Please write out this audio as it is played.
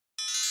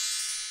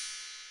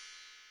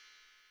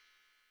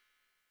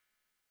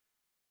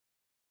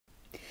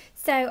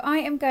So I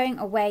am going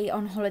away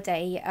on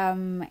holiday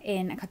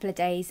in a couple of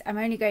days. I'm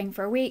only going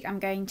for a week. I'm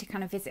going to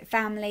kind of visit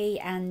family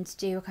and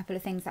do a couple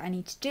of things that I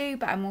need to do,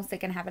 but I'm also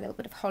going to have a little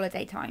bit of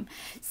holiday time.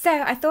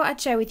 So I thought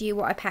I'd share with you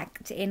what I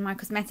packed in my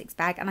cosmetics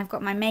bag, and I've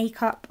got my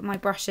makeup, my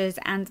brushes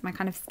and my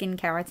kind of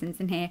skincare items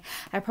in here.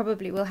 I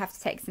probably will have to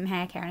take some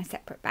hair care in a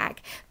separate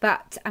bag,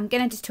 but I'm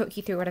going to just talk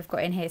you through what I've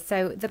got in here.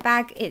 So the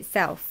bag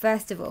itself,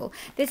 first of all,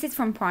 this is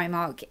from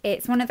Primark.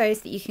 It's one of those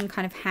that you can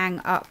kind of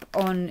hang up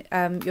on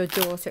your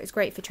door, so it's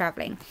great for traveling.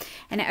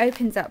 And it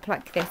opens up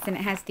like this, and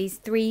it has these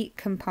 3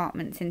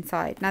 compartments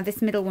inside. Now this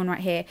middle one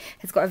right here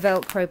has got a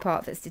velcro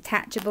part that's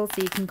detachable,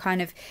 so you can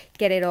kind of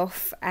get it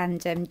off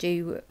and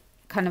do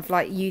kind of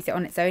like use it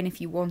on its own if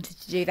you wanted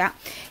to do that.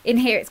 In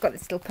here it's got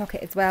this little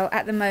pocket as well.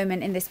 At the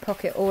moment in this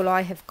pocket all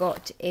I have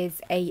got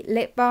is a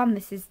lip balm.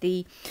 This is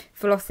the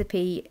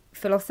Philosophy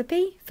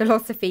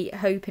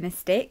Hope in a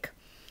Stick.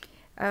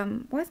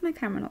 Why is my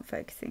camera not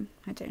focusing?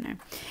 I don't know.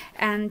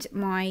 And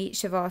my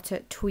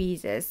Shavata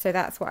tweezers. So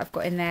that's what I've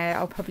got in there.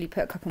 I'll probably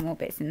put a couple more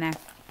bits in there.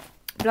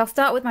 But I'll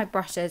start with my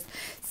brushes.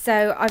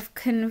 So I've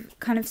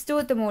kind of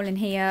stored them all in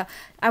here.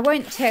 I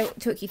won't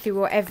talk you through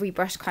what every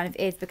brush kind of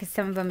is, because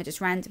some of them are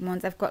just random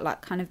ones. I've got like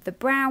kind of the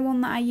brow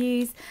one that I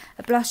use,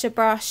 a blusher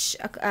brush,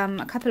 a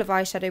couple of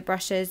eyeshadow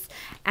brushes,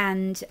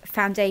 and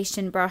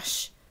foundation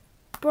brush,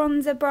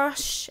 bronzer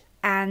brush,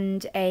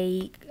 and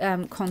a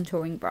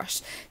contouring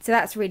brush. So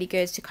that's really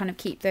good to kind of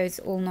keep those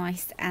all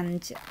nice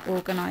and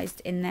organised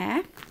in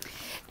there.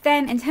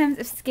 Then in terms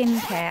of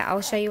skincare,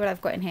 I'll show you what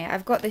I've got in here.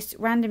 I've got this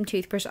random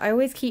toothbrush. I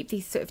always keep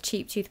these sort of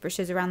cheap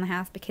toothbrushes around the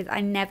house because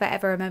I never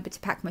ever remember to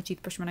pack my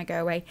toothbrush when I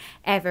go away,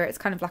 ever. It's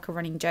kind of like a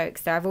running joke.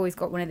 So I've always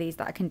got one of these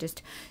that I can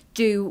just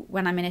do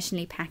when I'm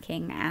initially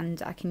packing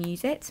and I can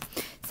use it.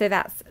 So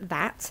that's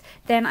that.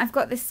 Then I've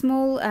got this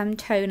small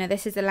toner.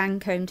 This is a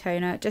Lancome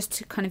toner, just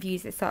to kind of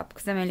use this up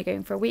because I'm only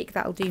going for a week.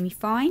 That'll do me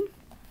fine.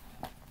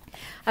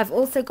 I've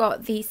also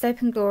got the Soap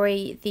 &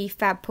 Glory, the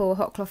Fab Pore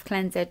Hot Cloth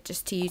Cleanser,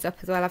 just to use up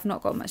as well. I've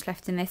not got much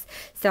left in this,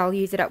 so I'll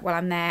use it up while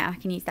I'm there. I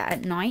can use that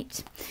at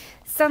night.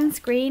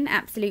 Sunscreen,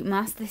 absolute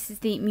must. This is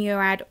the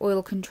Murad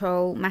Oil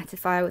Control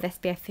Mattifier with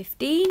SPF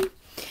 15.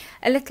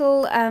 A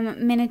little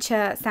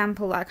miniature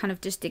sample that I kind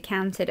of just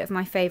decanted of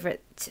my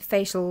favourite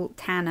facial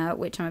tanner,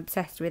 which I'm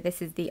obsessed with.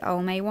 This is the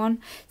Almay one,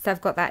 so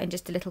I've got that in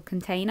just a little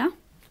container.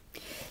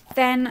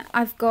 Then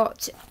I've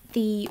got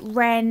the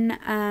Ren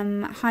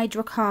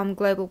Hydra Calm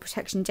Global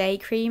Protection Day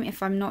Cream.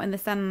 If I'm not in the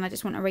sun and I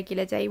just want a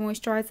regular day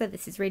moisturiser,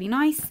 this is really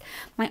nice.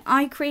 My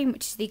eye cream,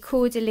 which is the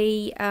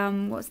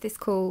Caudalie, what's this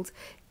called?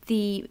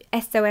 The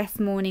SOS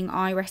Morning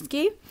Eye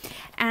Rescue.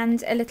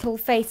 And a little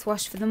face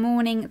wash for the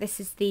morning. This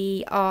is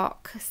the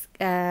ARC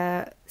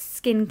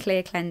Skin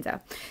Clear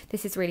Cleanser.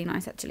 This is really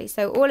nice actually.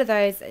 So all of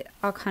those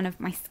are kind of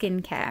my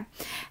skincare.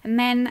 And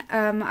then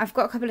I've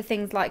got a couple of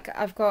things, like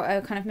I've got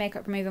a kind of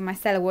makeup remover,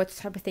 micellar water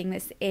type of thing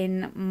that's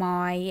in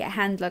my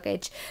hand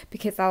luggage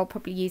because I'll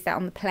probably use that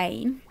on the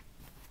plane.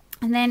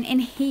 And then in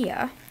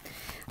here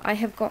I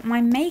have got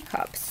my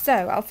makeup, so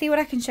I'll see what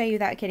I can show you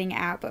without getting it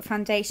out. But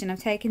foundation, I've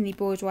taken the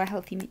Bourjois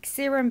Healthy Mix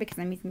Serum because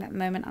I'm using that at the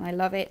moment and I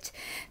love it.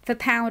 For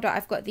powder,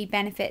 I've got the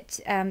Benefit,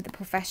 the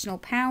Professional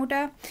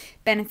Powder,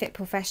 Benefit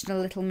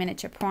Professional Little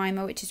Miniature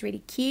Primer, which is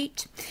really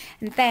cute.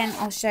 And then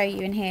I'll show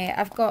you in here,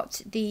 I've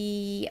got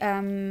the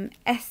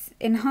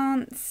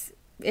Enhance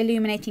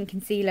Illuminating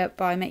Concealer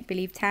by Make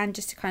Believe Tan,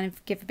 just to kind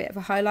of give a bit of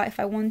a highlight if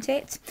I want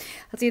it.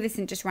 I'll do this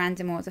in just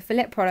random order. For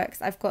lip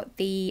products, I've got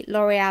the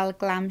L'Oreal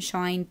Glam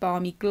Shine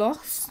Balmy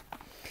Gloss,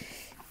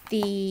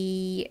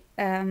 the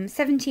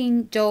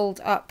 17 Dolled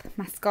Up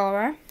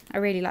Mascara. I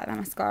really like that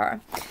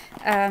mascara.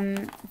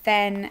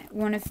 Then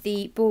one of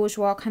the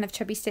Bourjois kind of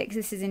chubby sticks.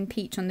 This is in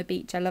Peach on the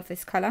Beach. I love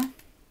this colour.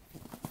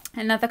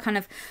 Another kind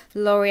of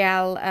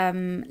L'Oreal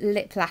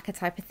lip lacquer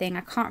type of thing.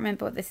 I can't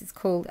remember what this is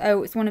called.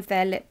 Oh, it's one of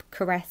their lip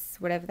caress,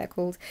 whatever they're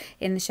called,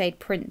 in the shade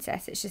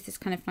Princess. It's just this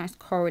kind of nice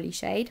corally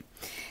shade.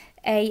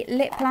 A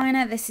lip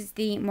liner. This is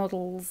the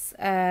Model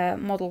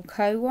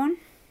Co one.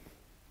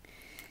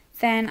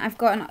 Then I've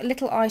got a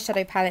little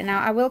eyeshadow palette. Now,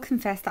 I will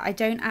confess that I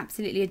don't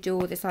absolutely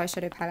adore this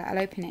eyeshadow palette. I'll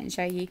open it and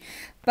show you.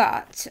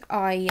 But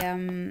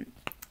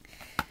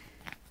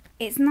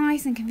it's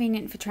nice and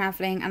convenient for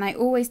travelling, and I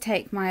always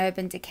take my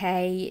Urban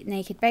Decay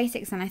Naked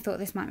Basics, and I thought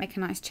this might make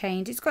a nice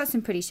change. It's got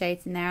some pretty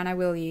shades in there and I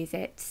will use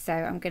it, so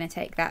I'm going to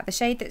take that. The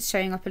shade that's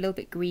showing up a little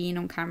bit green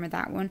on camera,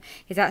 that one,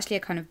 is actually a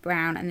kind of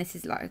brown, and this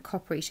is like a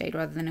coppery shade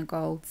rather than a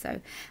gold, so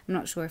I'm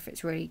not sure if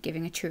it's really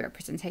giving a true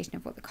representation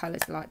of what the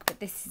colours are like. But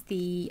this is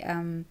the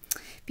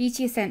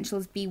Beauty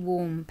Essentials Be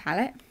Warm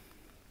palette.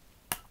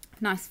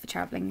 Nice for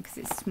travelling because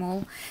it's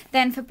small.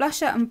 Then for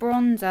blusher and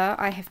bronzer,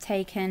 I have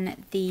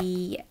taken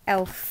the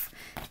e.l.f.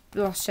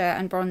 blusher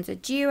and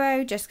bronzer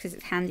duo just because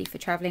it's handy for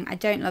travelling. I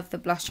don't love the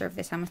blusher of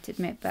this, I must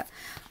admit, but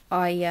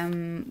I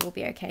will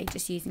be okay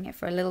just using it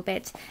for a little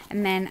bit.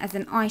 And then as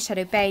an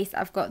eyeshadow base,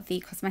 I've got the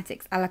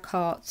Cosmetics a la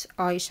carte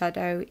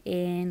eyeshadow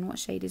in, what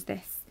shade is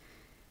this?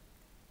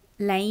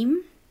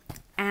 Lame.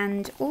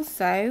 And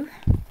also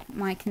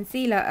my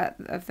concealer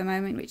of the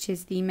moment, which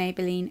is the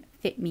Maybelline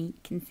Fit Me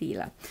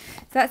concealer.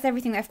 So that's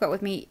everything that I've got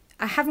with me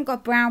I haven't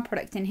got brow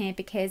product in here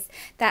because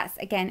that's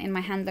again in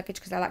my hand luggage,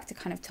 because I like to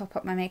kind of top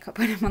up my makeup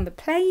when I'm on the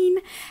plane.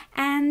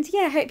 And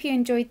yeah, I hope you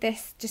enjoyed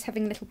this, just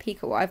having a little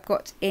peek at what I've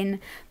got in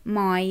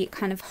my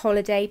kind of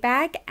holiday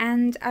bag,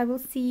 and I will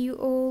see you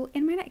all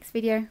in my next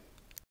video.